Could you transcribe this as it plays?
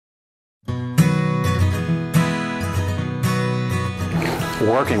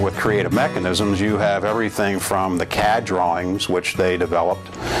working with Creative Mechanisms, you have everything from the CAD drawings, which they developed,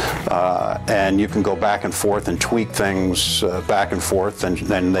 and you can go back and forth and tweak things back and forth, and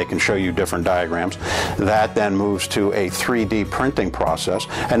then they can show you different diagrams. That then moves to a 3D printing process,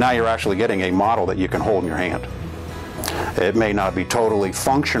 and now you're actually getting a model that you can hold in your hand. It may not be totally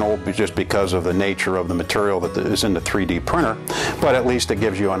functional just because of the nature of the material that is in the 3D printer, but at least it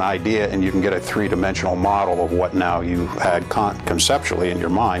gives you an idea, and you can get a three-dimensional model of what now you had conceptually in your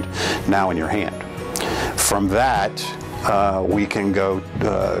mind, now in your hand. From that, we can go,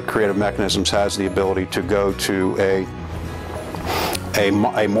 Creative Mechanisms has the ability to go to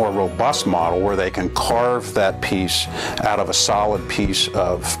a more robust model where they can carve that piece out of a solid piece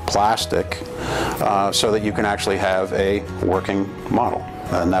of plastic so that you can actually have a working model.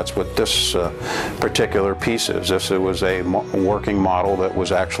 And that's what this particular piece is. This was a working model that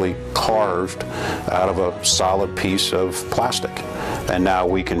was actually carved out of a solid piece of plastic. And now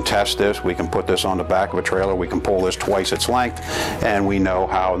we can test this, we can put this on the back of a trailer, we can pull this twice its length, and we know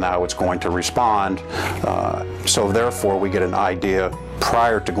how now it's going to respond. So therefore we get an idea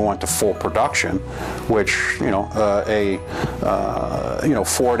prior to going to full production, which, a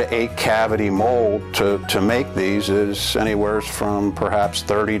 4 to 8 cavity mold to make these is anywhere from perhaps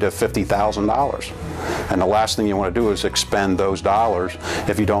 $30,000 to $50,000. And the last thing you want to do is expend those dollars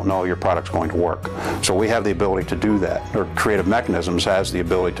if you don't know your product's going to work. So we have the ability to do that, or Creative Mechanisms has the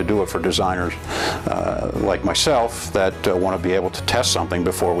ability to do it for designers like myself that want to be able to test something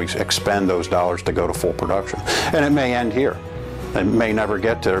before we expend those dollars to go to full production. And it may end here. It may never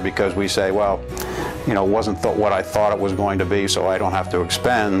get there because we say, well, it wasn't what I thought it was going to be, so I don't have to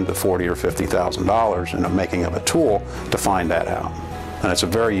expend the $40,000 or $50,000 in the making of a tool to find that out. And it's a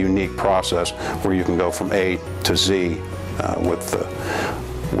very unique process where you can go from A to Z with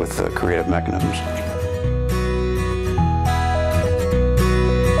the Creative Mechanisms.